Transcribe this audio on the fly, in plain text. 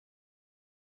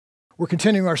We're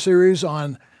continuing our series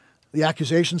on the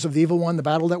accusations of the evil one, the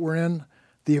battle that we're in,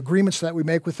 the agreements that we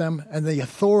make with them, and the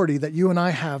authority that you and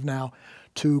I have now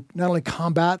to not only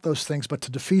combat those things, but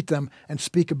to defeat them and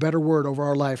speak a better word over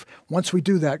our life. Once we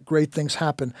do that, great things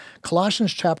happen.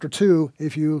 Colossians chapter 2,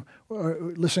 if you are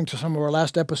listening to some of our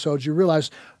last episodes, you realize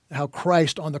how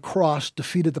Christ on the cross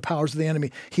defeated the powers of the enemy.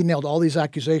 He nailed all these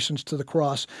accusations to the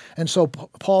cross. And so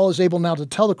Paul is able now to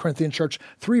tell the Corinthian church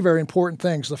three very important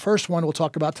things. The first one we'll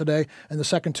talk about today, and the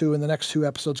second two in the next two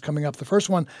episodes coming up. The first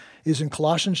one is in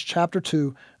Colossians chapter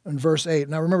 2 and verse 8.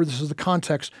 Now remember, this is the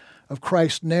context of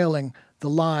Christ nailing the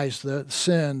lies, the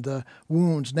sin, the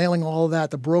wounds, nailing all of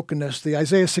that, the brokenness, the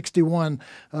Isaiah 61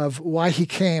 of why he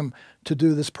came to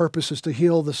do this purpose is to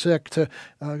heal the sick, to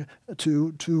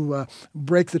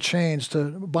break the chains, to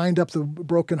bind up the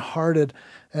brokenhearted.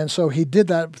 And so he did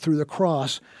that through the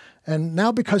cross. And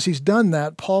now because he's done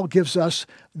that, Paul gives us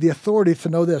the authority to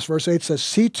know this. Verse 8 says,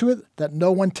 "See to it that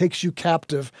no one takes you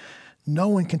captive." No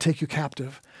one can take you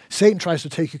captive. Satan tries to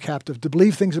take you captive, to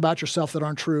believe things about yourself that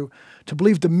aren't true, to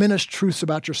believe diminished truths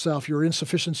about yourself, your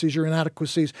insufficiencies, your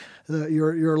inadequacies,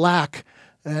 your lack.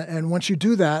 And once you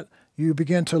do that, you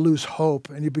begin to lose hope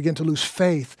and you begin to lose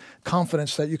faith,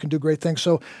 confidence that you can do great things.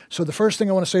 So the first thing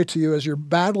I want to say to you as you're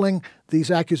battling these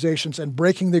accusations and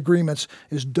breaking the agreements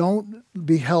is don't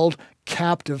be held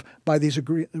captive by these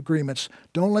agreements.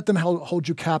 Don't let them hold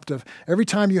you captive. Every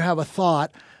time you have a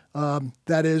thought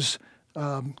that is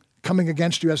coming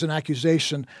against you as an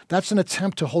accusation, that's an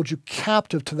attempt to hold you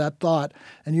captive to that thought.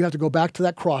 And you have to go back to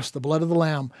that cross, the blood of the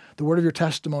Lamb, the word of your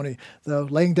testimony, the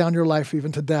laying down your life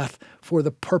even to death for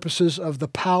the purposes of the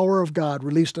power of God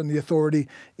released in the authority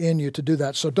in you to do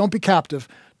that. So don't be captive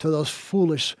to those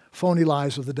foolish, phony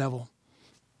lies of the devil.